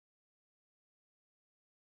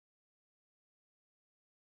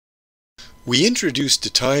We introduced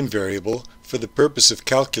a time variable for the purpose of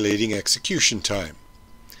calculating execution time.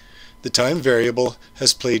 The time variable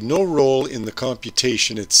has played no role in the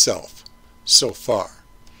computation itself, so far.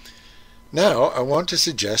 Now I want to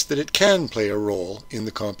suggest that it can play a role in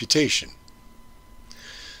the computation.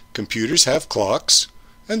 Computers have clocks,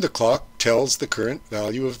 and the clock tells the current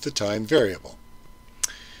value of the time variable.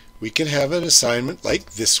 We can have an assignment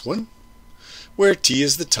like this one, where t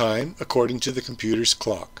is the time according to the computer's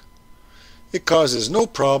clock. It causes no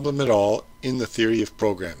problem at all in the theory of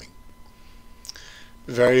programming.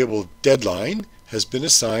 The variable deadline has been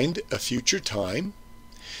assigned a future time,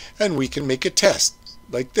 and we can make a test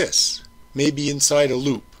like this, maybe inside a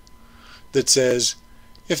loop, that says,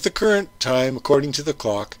 if the current time according to the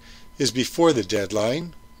clock is before the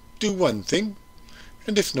deadline, do one thing,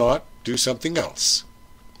 and if not, do something else.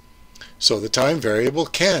 So the time variable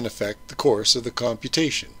can affect the course of the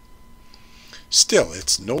computation. Still,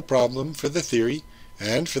 it's no problem for the theory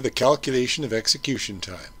and for the calculation of execution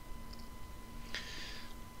time.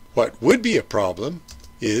 What would be a problem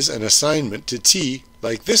is an assignment to t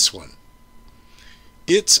like this one.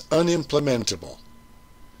 It's unimplementable.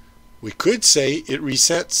 We could say it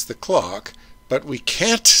resets the clock, but we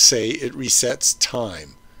can't say it resets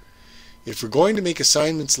time. If we're going to make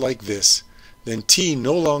assignments like this, then t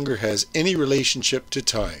no longer has any relationship to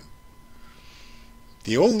time.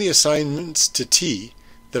 The only assignments to t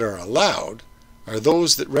that are allowed are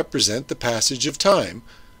those that represent the passage of time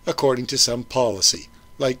according to some policy,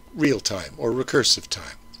 like real time or recursive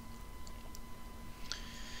time.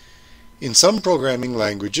 In some programming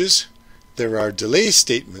languages, there are delay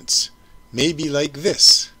statements, maybe like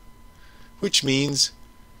this, which means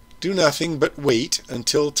do nothing but wait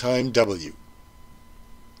until time w.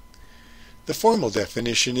 The formal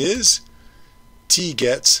definition is t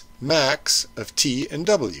gets max of t and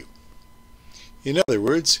w. In other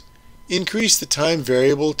words, increase the time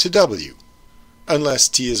variable to w, unless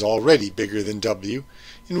t is already bigger than w,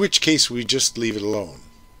 in which case we just leave it alone.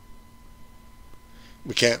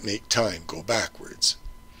 We can't make time go backwards.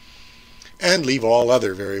 And leave all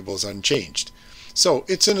other variables unchanged. So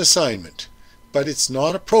it's an assignment, but it's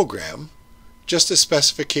not a program, just a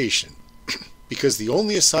specification, because the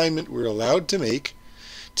only assignment we're allowed to make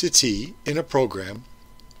to t in a program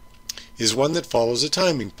is one that follows a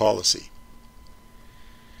timing policy.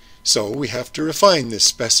 So we have to refine this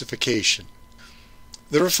specification.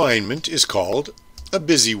 The refinement is called a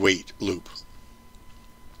busy wait loop.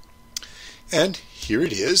 And here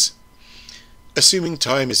it is, assuming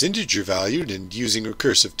time is integer valued and using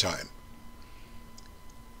recursive time.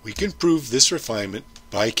 We can prove this refinement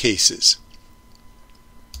by cases.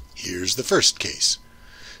 Here's the first case.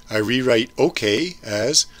 I rewrite OK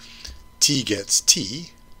as t gets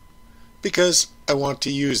t because I want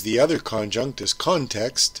to use the other conjunct as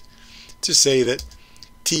context to say that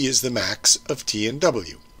t is the max of t and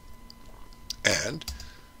w. And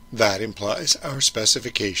that implies our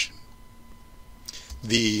specification.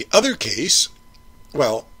 The other case,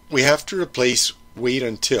 well, we have to replace wait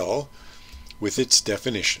until with its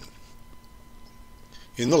definition.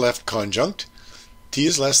 In the left conjunct, t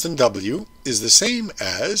is less than w is the same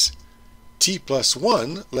as t plus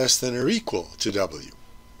 1 less than or equal to w.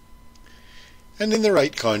 And in the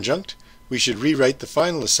right conjunct, we should rewrite the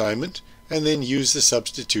final assignment and then use the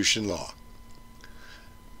substitution law.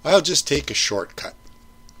 I'll just take a shortcut.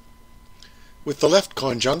 With the left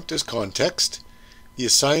conjunct as context, the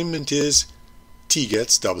assignment is t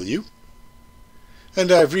gets w,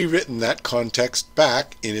 and I've rewritten that context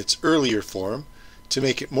back in its earlier form to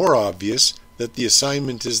make it more obvious that the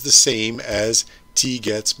assignment is the same as t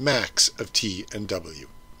gets max of t and w.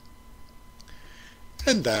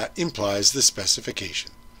 And that implies the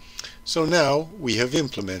specification. So now we have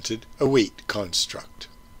implemented a wait construct.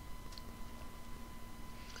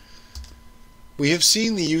 We have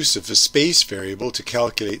seen the use of a space variable to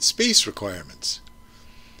calculate space requirements.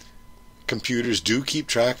 Computers do keep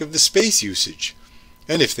track of the space usage,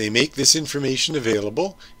 and if they make this information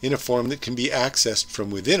available in a form that can be accessed from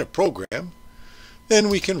within a program, then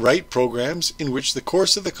we can write programs in which the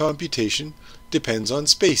course of the computation depends on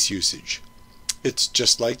space usage. It's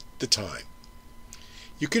just like the time.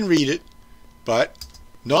 You can read it, but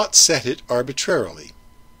not set it arbitrarily.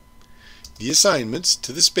 The assignments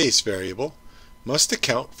to the space variable must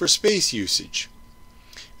account for space usage,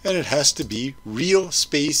 and it has to be real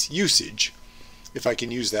space usage, if I can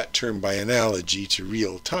use that term by analogy to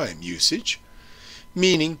real-time usage,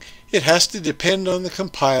 meaning it has to depend on the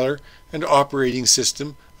compiler and operating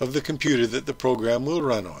system of the computer that the program will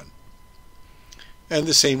run on. And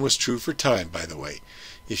the same was true for time, by the way.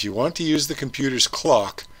 If you want to use the computer's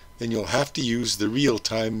clock, then you'll have to use the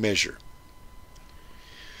real-time measure.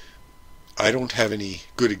 I don't have any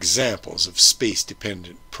good examples of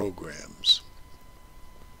space-dependent programs.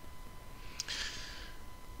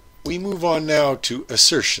 We move on now to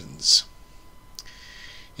assertions.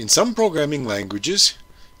 In some programming languages,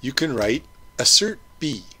 you can write assert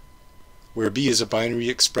B, where B is a binary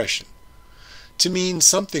expression, to mean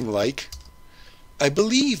something like, I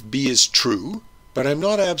believe B is true, but I'm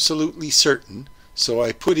not absolutely certain, so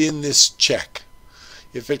I put in this check.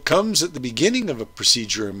 If it comes at the beginning of a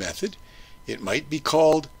procedure or method, it might be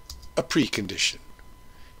called a precondition.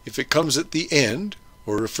 If it comes at the end,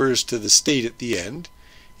 or refers to the state at the end,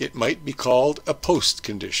 it might be called a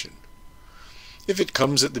postcondition. If it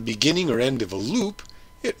comes at the beginning or end of a loop,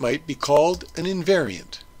 it might be called an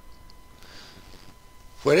invariant.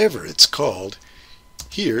 Whatever it's called,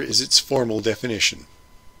 here is its formal definition.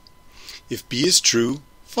 If B is true,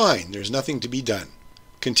 fine, there's nothing to be done.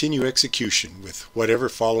 Continue execution with whatever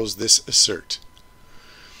follows this assert.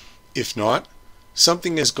 If not,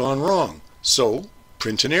 something has gone wrong, so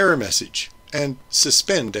print an error message and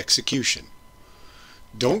suspend execution.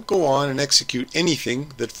 Don't go on and execute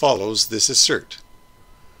anything that follows this assert.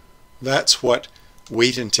 That's what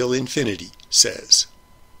wait until infinity says.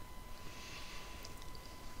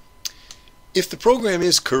 If the program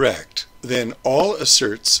is correct, then all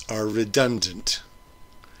asserts are redundant.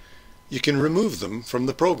 You can remove them from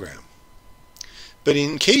the program. But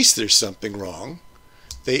in case there's something wrong,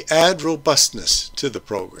 they add robustness to the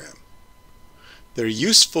program. They're a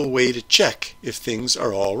useful way to check if things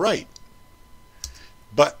are all right.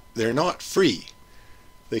 But they're not free.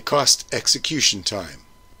 They cost execution time.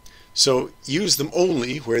 So use them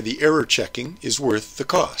only where the error checking is worth the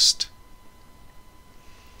cost.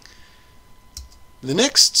 The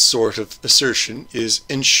next sort of assertion is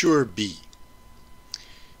ensure B.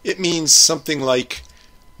 It means something like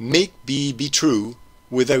make B be true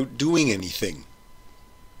without doing anything.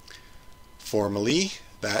 Formally,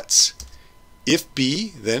 that's if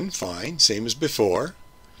B, then fine, same as before.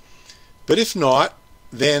 But if not,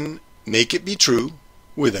 then make it be true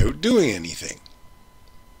without doing anything.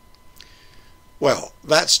 Well,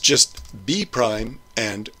 that's just B prime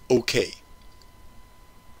and OK.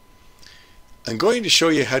 I'm going to show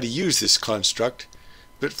you how to use this construct,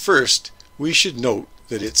 but first we should note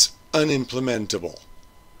that it's unimplementable.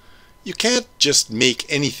 You can't just make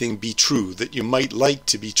anything be true that you might like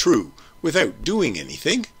to be true without doing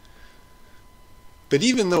anything. But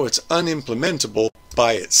even though it's unimplementable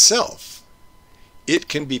by itself, it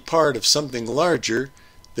can be part of something larger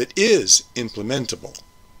that is implementable.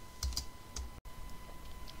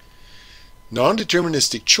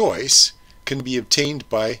 Non-deterministic choice can be obtained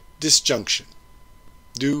by disjunction.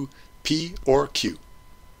 Do P or Q.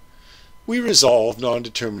 We resolve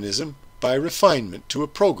non-determinism by refinement to a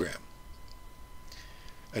program.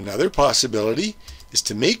 Another possibility is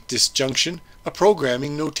to make disjunction a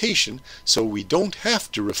programming notation so we don't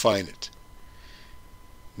have to refine it.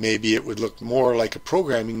 Maybe it would look more like a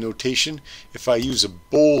programming notation if I use a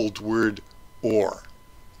bold word or.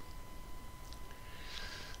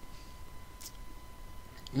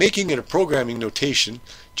 Making it a programming notation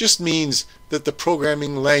just means that the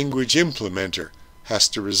programming language implementer has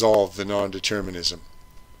to resolve the non-determinism.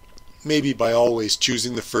 Maybe by always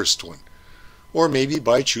choosing the first one, or maybe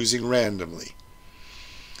by choosing randomly.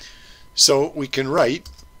 So we can write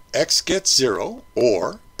x gets 0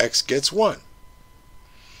 or x gets 1,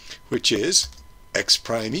 which is x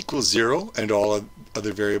prime equals 0 and all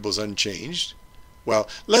other variables unchanged. Well,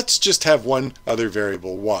 let's just have one other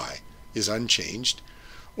variable, y, is unchanged,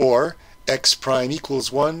 or x prime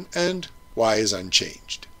equals 1 and y is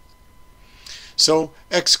unchanged. So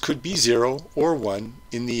x could be 0 or 1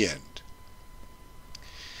 in the end.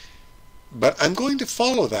 But I'm going to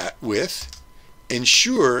follow that with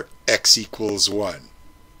ensure x equals 1,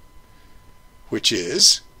 which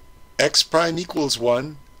is x prime equals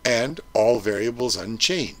 1 and all variables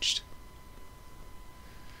unchanged.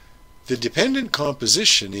 The dependent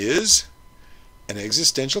composition is an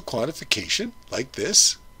existential quantification like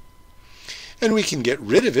this, and we can get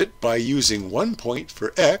rid of it by using 1 point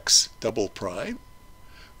for x double prime,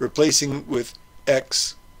 replacing it with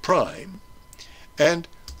x prime, and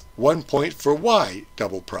 1 point for y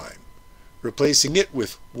double prime, replacing it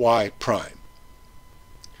with y prime.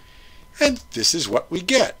 And this is what we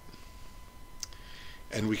get.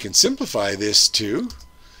 And we can simplify this to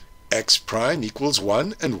x prime equals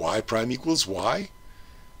 1 and y prime equals y,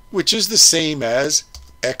 which is the same as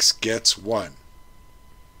x gets 1.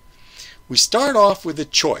 We start off with a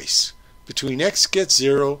choice between x gets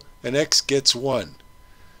 0 and x gets 1,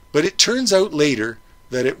 but it turns out later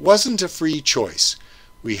that it wasn't a free choice.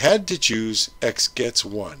 We had to choose x gets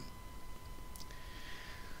 1.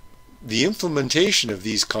 The implementation of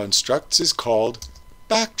these constructs is called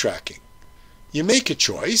backtracking. You make a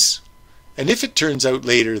choice, and if it turns out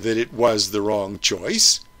later that it was the wrong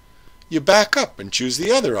choice, you back up and choose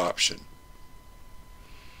the other option.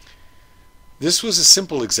 This was a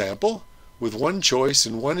simple example with one choice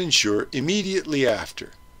and one ensure immediately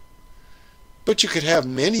after. But you could have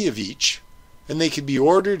many of each, and they could be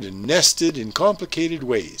ordered and nested in complicated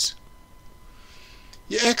ways.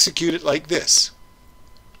 You execute it like this.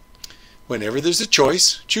 Whenever there's a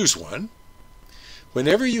choice, choose one.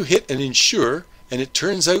 Whenever you hit an ensure and it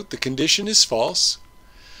turns out the condition is false,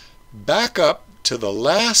 back up to the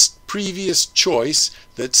last previous choice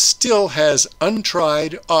that still has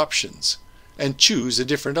untried options and choose a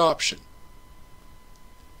different option.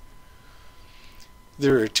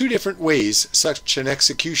 There are two different ways such an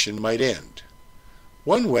execution might end.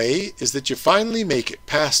 One way is that you finally make it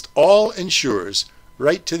past all ensures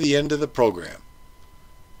right to the end of the program.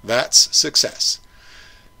 That's success.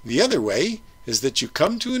 The other way is that you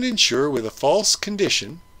come to an ensure with a false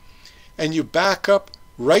condition and you back up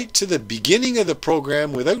right to the beginning of the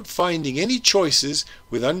program without finding any choices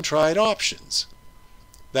with untried options.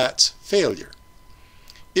 That's failure.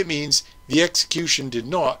 It means the execution did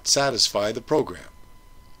not satisfy the program.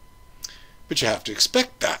 But you have to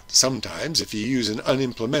expect that sometimes if you use an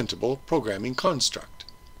unimplementable programming construct.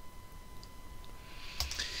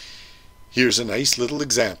 Here's a nice little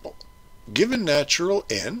example. Given natural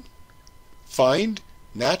n, find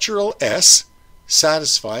natural s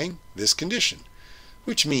satisfying this condition,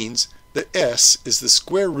 which means that s is the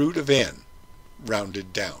square root of n,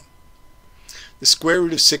 rounded down. The square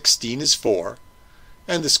root of 16 is 4,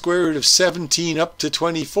 and the square root of 17 up to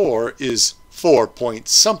 24 is 4 point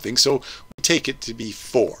something, so we take it to be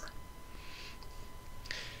 4.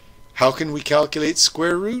 How can we calculate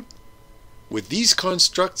square root? With these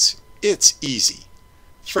constructs, it's easy.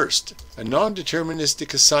 First, a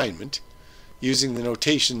non-deterministic assignment using the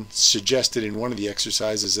notation suggested in one of the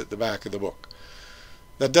exercises at the back of the book.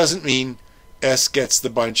 That doesn't mean s gets the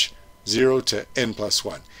bunch 0 to n plus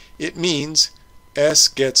 1. It means s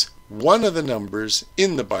gets one of the numbers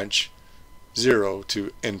in the bunch 0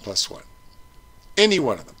 to n plus 1. Any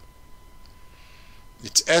one of them.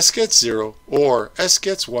 It's s gets 0, or s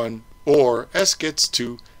gets 1, or s gets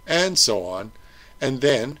 2, and so on, and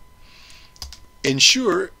then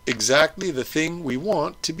ensure exactly the thing we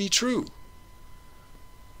want to be true.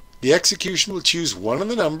 The execution will choose one of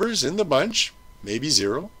the numbers in the bunch, maybe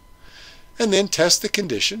 0, and then test the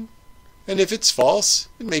condition, and if it's false,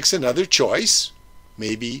 it makes another choice,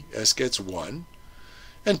 maybe s gets 1,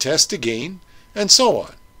 and test again, and so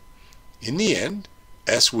on. In the end,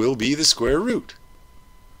 s will be the square root.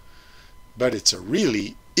 But it's a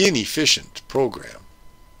really inefficient program.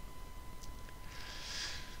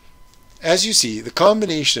 As you see, the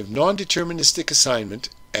combination of non-deterministic assignment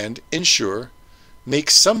and ensure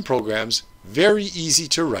makes some programs very easy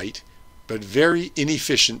to write, but very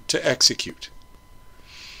inefficient to execute.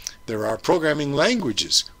 There are programming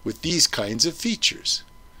languages with these kinds of features.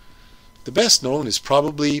 The best known is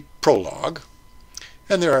probably Prolog,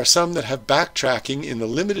 and there are some that have backtracking in the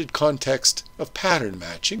limited context of pattern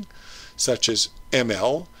matching, such as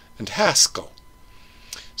ML and Haskell.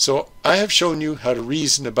 So I have shown you how to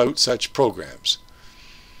reason about such programs.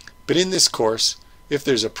 But in this course, if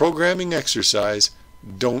there's a programming exercise,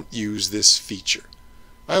 don't use this feature.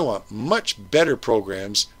 I want much better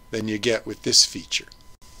programs than you get with this feature.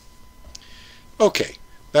 Okay,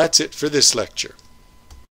 that's it for this lecture.